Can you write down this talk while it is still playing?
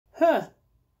Huh.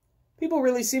 People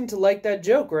really seem to like that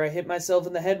joke where I hit myself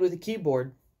in the head with a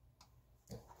keyboard.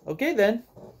 Okay then.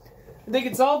 I think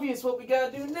it's obvious what we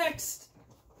gotta do next.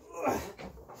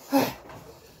 If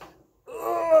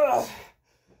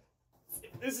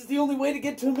this is the only way to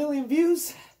get to 1 million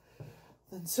views,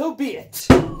 then so be it.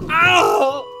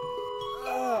 Ow!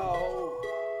 Ow!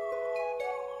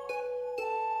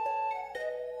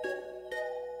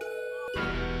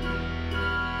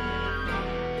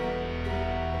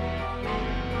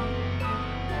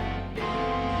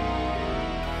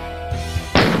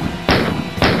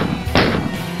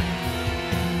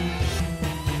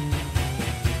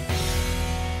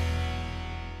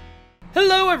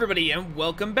 Hello everybody, and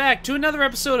welcome back to another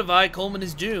episode of Coleman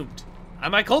is Doomed.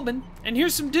 I'm Coleman, and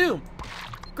here's some Doom.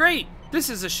 Great! This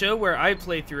is a show where I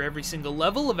play through every single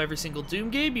level of every single Doom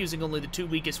game using only the 2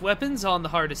 weakest weapons on the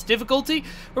hardest difficulty.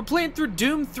 We're playing through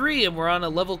Doom 3, and we're on a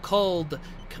level called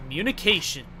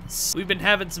Communications. We've been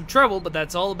having some trouble, but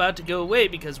that's all about to go away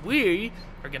because we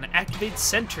are going to activate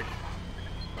Sentry.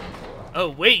 Oh,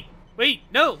 wait,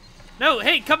 no,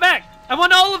 hey, come back! I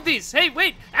want all of these! Hey,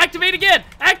 wait! Activate again!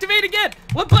 Activate again!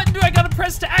 What button do I gotta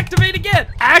press to activate again?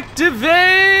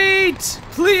 Activate!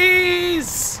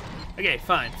 Please! Okay,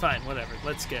 fine, whatever.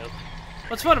 Let's go.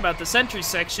 What's fun about the Sentry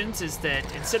sections is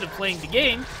that instead of playing the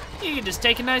game, you can just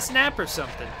take a nice nap or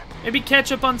something. Maybe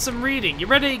catch up on some reading. You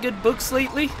read any good books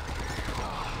lately?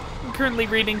 I'm currently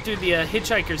reading through the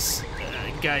Hitchhiker's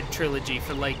Guide trilogy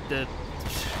for like the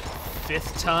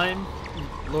 5th time.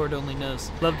 Lord only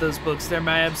knows. Love those books. They're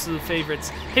my absolute favorites.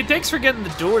 Hey, thanks for getting the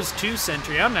doors to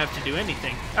Sentry. I don't have to do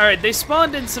anything. Alright, they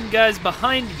spawned in some guys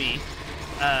behind me,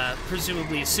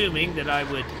 presumably assuming that I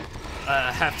would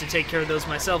have to take care of those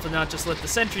myself and not just let the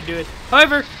Sentry do it.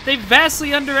 However, they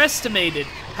vastly underestimated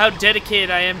how dedicated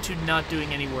I am to not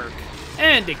doing any work.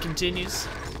 And it continues.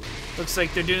 Looks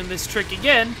like they're doing this trick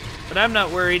again, but I'm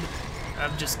not worried.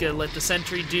 I'm just gonna let the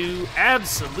Sentry do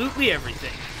absolutely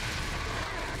everything.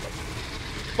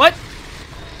 What?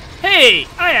 Hey,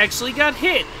 I actually got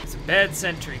hit. It's a bad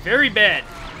Sentry, very bad.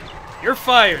 You're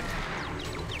fired.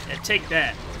 Yeah, take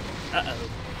that. Uh-oh.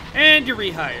 And you're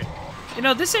rehired. You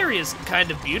know, this area is kind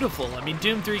of beautiful. I mean,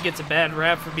 Doom 3 gets a bad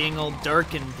rap for being all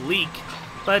dark and bleak.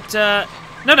 But,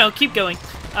 no, keep going.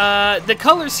 The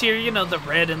colors here, you know, the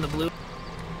red and the blue.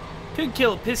 Could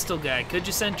kill a pistol guy, could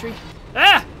you, Sentry?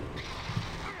 Ah!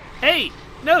 Hey,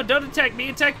 no, don't attack me,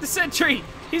 attack the Sentry.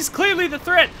 He's clearly the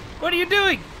threat. What are you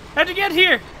doing? How'd you get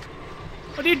here?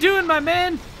 What are you doing, my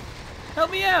man? Help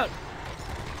me out.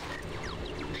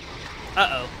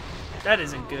 Uh-oh. That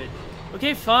isn't good.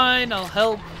 Okay, fine, I'll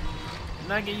help. I'm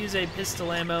not gonna use a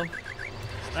pistol ammo.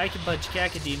 I can punch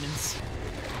cacodemons.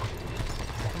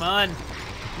 Come on.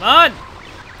 Come on!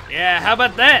 Yeah, how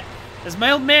about that? As my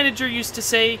old manager used to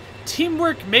say,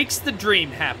 teamwork makes the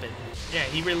dream happen. Yeah,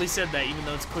 he really said that, even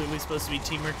though it's clearly supposed to be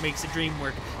teamwork makes the dream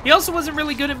work. He also wasn't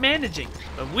really good at managing,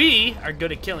 but we are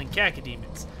good at killing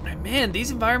cacodemons. And man, these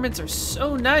environments are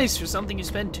so nice for something you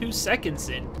spend 2 seconds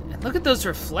in. And look at those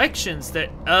reflections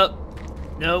that,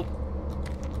 nope.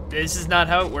 This is not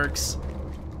how it works.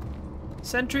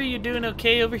 Sentry, you doing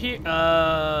okay over here?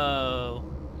 Oh.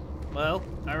 Well,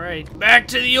 alright. Back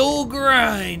to the old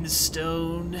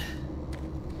grindstone.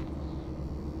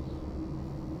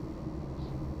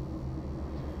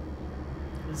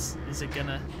 Is it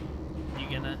gonna... You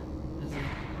gonna... Is it...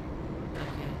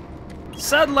 Okay.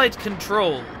 Satellite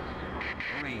control.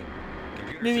 Marine.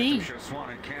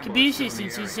 Computer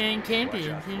systems are showing campus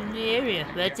in the area.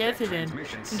 Watch out for them.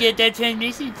 Get that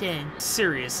transmission sent.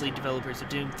 Seriously, developers of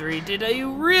Doom 3, did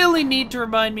you really need to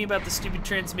remind me about the stupid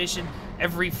transmission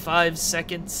every 5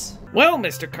 seconds? Well,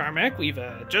 Mr. Carmack, we've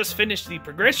just finished the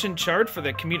progression chart for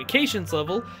the communications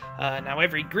level. Now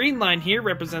every green line here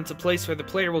represents a place where the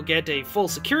player will get a full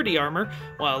security armor,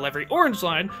 while every orange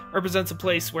line represents a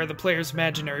place where the player's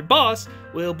imaginary boss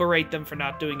will berate them for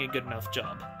not doing a good enough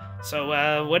job.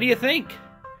 So, what do you think?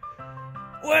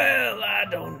 Well, I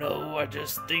don't know. I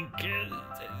just think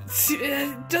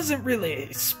it doesn't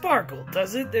really sparkle,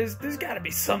 does it? There's gotta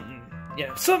be something, you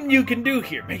know, something you can do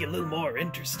here, make it a little more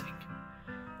interesting.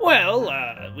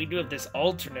 Well, we do have this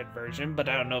alternate version, but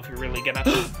I don't know if you're really gonna...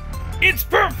 It's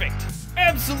perfect!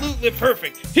 Absolutely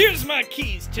perfect! Here's my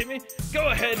keys, Timmy. Go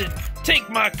ahead and take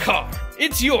my car.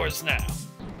 It's yours now.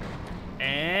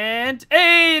 And...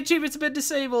 Hey! Achievement's been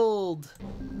disabled!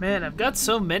 Man, I've got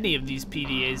so many of these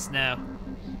PDAs now.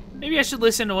 Maybe I should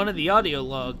listen to one of the audio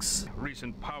logs.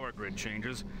 Recent power grid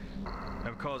changes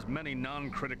have caused many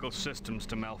non-critical systems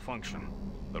to malfunction.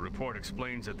 The report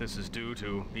explains that this is due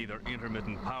to either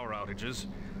intermittent power outages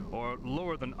or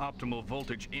lower than optimal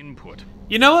voltage input.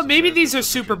 You know what? Maybe these are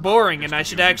super boring and I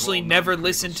should actually never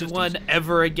listen to one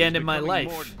ever again in my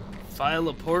life. File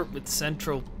a port with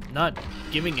central not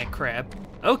giving a crap.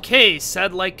 Okay,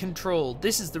 satellite control.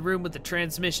 This is the room with the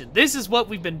transmission. This is what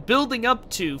we've been building up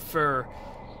to for,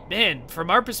 man, from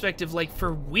our perspective, like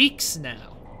for weeks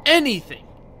now.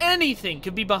 Anything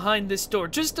could be behind this door.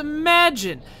 Just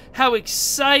imagine how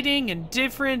exciting and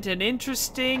different and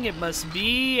interesting it must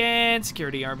be. And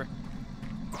security armor.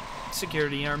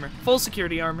 Security armor. Full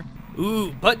security armor.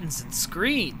 Ooh, buttons and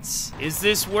screens. Is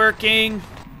this working?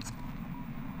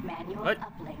 Manual What?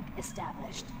 uplink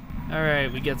established.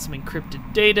 Alright, we got some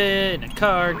encrypted data in a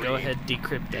car. Go ahead,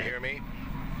 decrypt You that. hear me?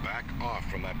 Back off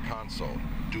from that console.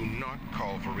 Do not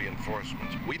call for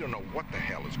reinforcements. We don't know what the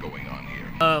hell is going on here.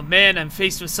 Oh man, I'm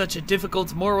faced with such a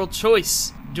difficult moral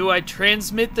choice. Do I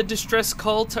transmit the distress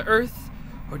call to Earth,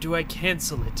 or do I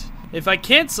cancel it? If I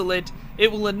cancel it, it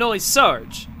will annoy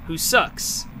Sarge, who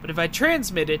sucks. But if I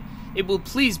transmit it, it will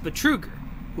please Betruger,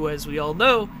 who, as we all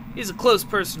know, is a close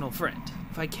personal friend.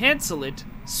 If I cancel it,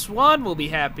 Swan will be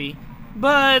happy,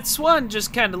 but Swan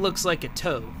just kinda looks like a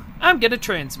toe. I'm gonna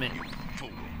transmit. You fool.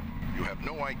 You have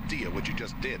no idea what you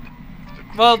just did. The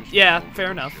Well, creatures yeah, control fair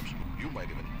those enough. ships. You might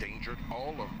have endangered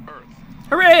all of Earth.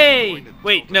 Hooray!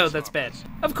 Wait, no, that's bad.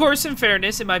 Of course, in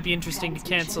fairness, it might be interesting to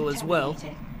cancel as well.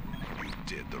 Terminated.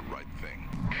 You did the right thing.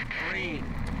 Green,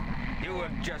 you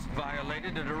have just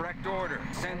violated a direct order.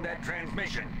 Send that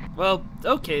transmission. Well,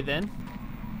 okay then.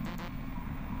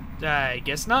 I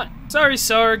guess not. Sorry,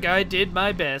 Sarg, I did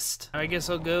my best. I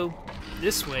guess I'll go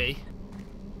this way.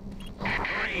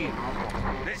 Green,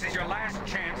 this is your last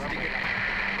chance to get...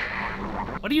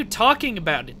 What are you talking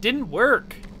about? It didn't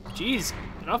work. Jeez,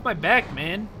 get off my back,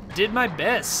 man. Did my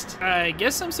best. I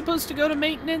guess I'm supposed to go to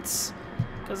maintenance?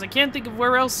 Because I can't think of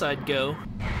where else I'd go.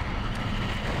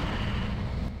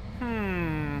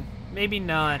 Maybe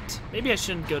not. Maybe I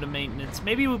shouldn't go to maintenance.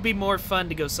 Maybe it would be more fun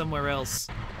to go somewhere else.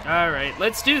 Alright,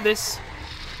 let's do this.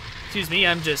 Excuse me,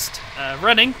 I'm just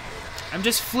running. I'm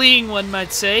just fleeing, one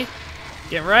might say.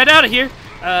 Get right out of here.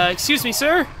 Excuse me,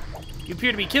 sir. You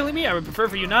appear to be killing me. I would prefer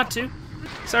for you not to.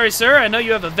 Sorry, sir. I know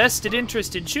you have a vested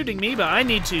interest in shooting me, but I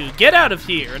need to get out of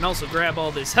here and also grab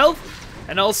all this health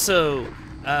and also,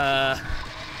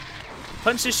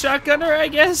 punch this shotgunner, I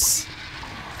guess?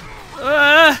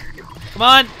 Come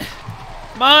on.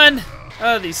 Come on.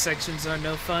 Oh, these sections are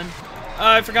no fun. Oh,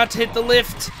 I forgot to hit the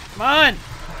lift. Come on.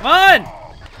 Come on.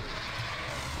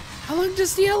 How long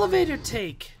does the elevator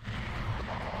take?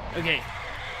 Okay.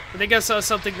 I think I saw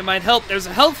something that might help. There's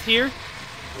a health here.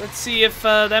 Let's see if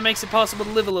that makes it possible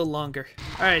to live a little longer.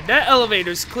 Alright, that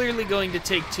elevator's clearly going to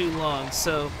take too long,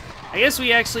 so I guess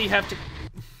we actually have to...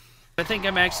 I think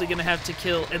I'm actually going to have to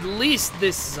kill at least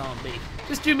this zombie.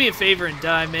 Just do me a favor and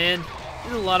die, man.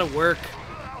 This is a lot of work.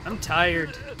 I'm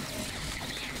tired.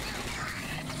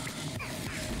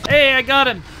 Hey, I got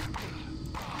him!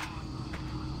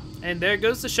 And there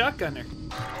goes the shotgunner.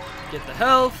 Get the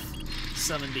health,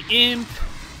 summon the imp.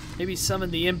 Maybe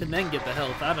summon the imp and then get the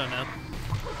health, I don't know.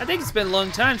 I think it's been a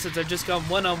long time since I've just gone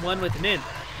one-on-one with an imp.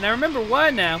 And I remember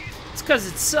why now. It's because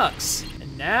it sucks.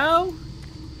 And now...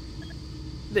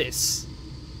 this.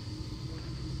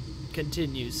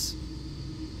 Continues.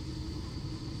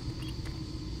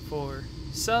 For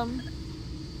some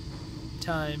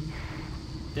time.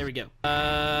 There we go.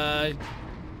 I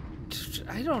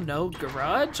don't know.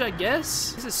 Garage, I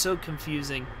guess? This is so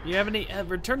confusing. You have any...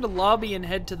 return to lobby and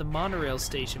head to the monorail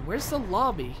station. Where's the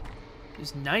lobby?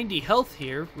 There's 90 health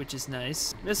here, which is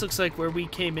nice. This looks like where we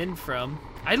came in from.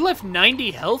 I left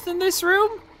 90 health in this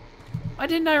room? Why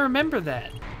didn't I remember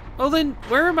that? Well then,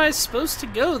 where am I supposed to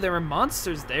go? There were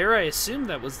monsters there. I assumed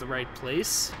that was the right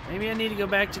place. Maybe I need to go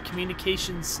back to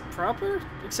communications proper?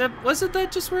 Except, wasn't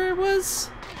that just where it was?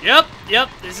 Yep,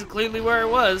 this is clearly where it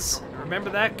was. I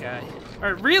remember that guy.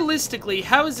 Alright, realistically,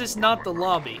 how is this not the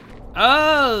lobby?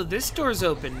 Oh, this door's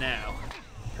open now.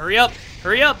 Hurry up,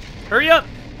 hurry up, hurry up,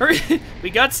 hurry.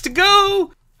 We gots to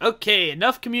go! Okay,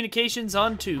 enough communications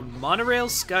on to Monorail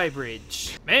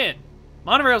Skybridge. Man,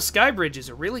 Monorail Skybridge is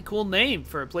a really cool name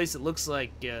for a place that looks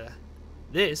like,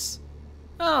 this.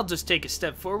 I'll just take a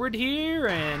step forward here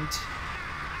and...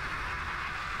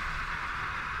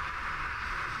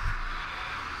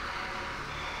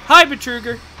 Hi,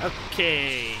 Betruger.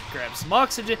 Okay, grab some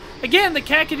oxygen. Again, the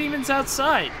Cacademon's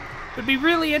outside. Would be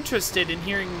really interested in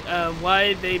hearing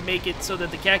why they make it so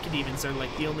that the Cacademons are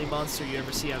like the only monster you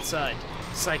ever see outside.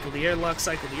 Cycle the airlock,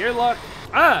 cycle the airlock.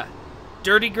 Ah!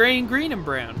 Dirty gray and green and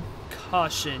brown.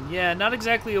 Caution. Yeah, not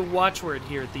exactly a watchword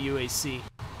here at the UAC.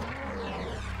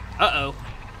 Uh-oh.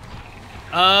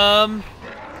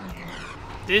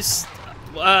 This...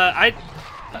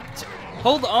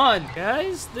 Hold on,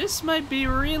 guys. This might be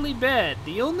really bad.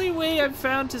 The only way I've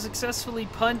found to successfully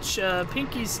punch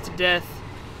Pinkies to death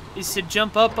is to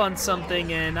jump up on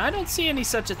something, and I don't see any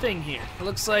such a thing here. It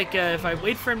looks like if I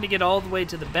wait for him to get all the way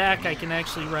to the back, I can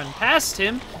actually run past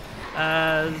him.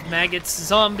 Maggots,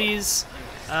 zombies.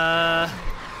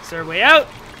 Is there a way out?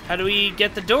 How do we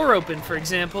get the door open, for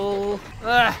example?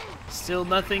 Still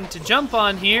nothing to jump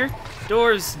on here.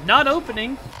 Door's not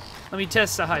opening. Let me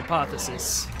test a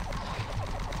hypothesis.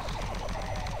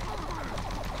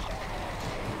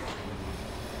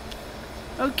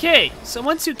 Okay, so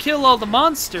once you kill all the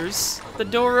monsters, the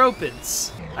door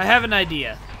opens. I have an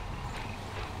idea.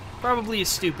 Probably a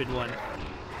stupid one.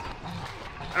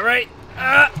 Alright.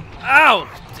 Ow!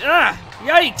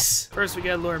 Yikes! First we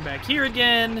gotta lure him back here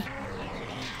again.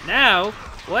 Now,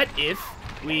 what if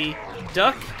we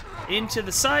duck into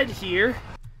the side here?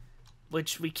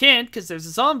 Which we can't, because there's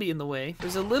a zombie in the way.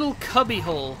 There's a little cubby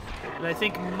hole that I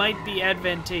think might be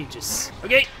advantageous.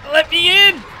 Okay, let me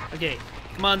in! Okay.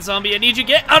 Come on, zombie, I need you to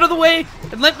get out of the way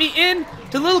and let me in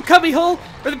to the little cubby hole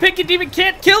where the Pinky Demon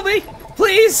can't kill me!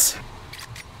 Please!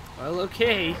 Well,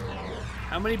 okay.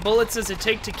 How many bullets does it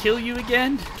take to kill you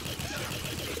again?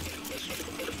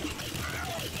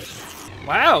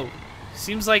 Wow.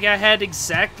 Seems like I had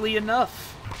exactly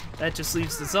enough. That just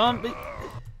leaves the zombie...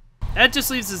 That just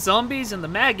leaves the zombies and the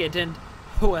maggot, and...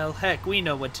 Well, heck, we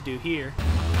know what to do here.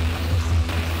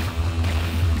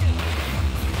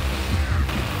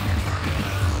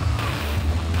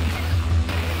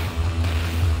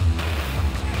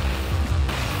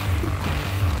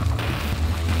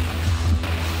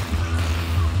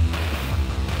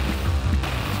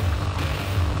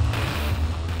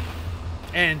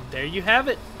 And there you have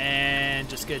it. And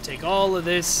just gonna take all of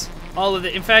this, all of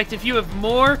it. In fact, if you have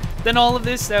more than all of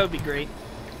this, that would be great.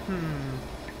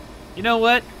 You know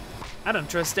what? I don't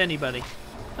trust anybody.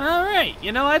 Alright,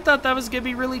 you know, I thought that was gonna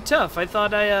be really tough. I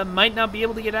thought I might not be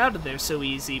able to get out of there so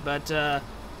easy, but it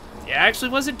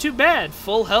actually wasn't too bad.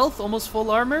 Full health, almost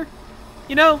full armor.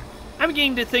 You know, I'm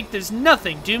beginning to think there's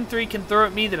nothing Doom 3 can throw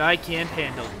at me that I can't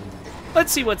handle.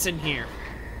 Let's see what's in here.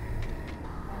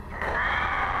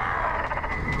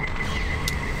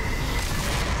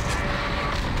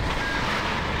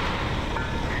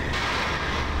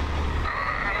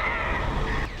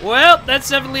 Well, that's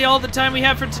definitely all the time we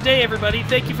have for today, everybody.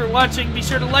 Thank you for watching. Be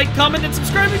sure to like, comment, and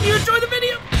subscribe if you enjoy the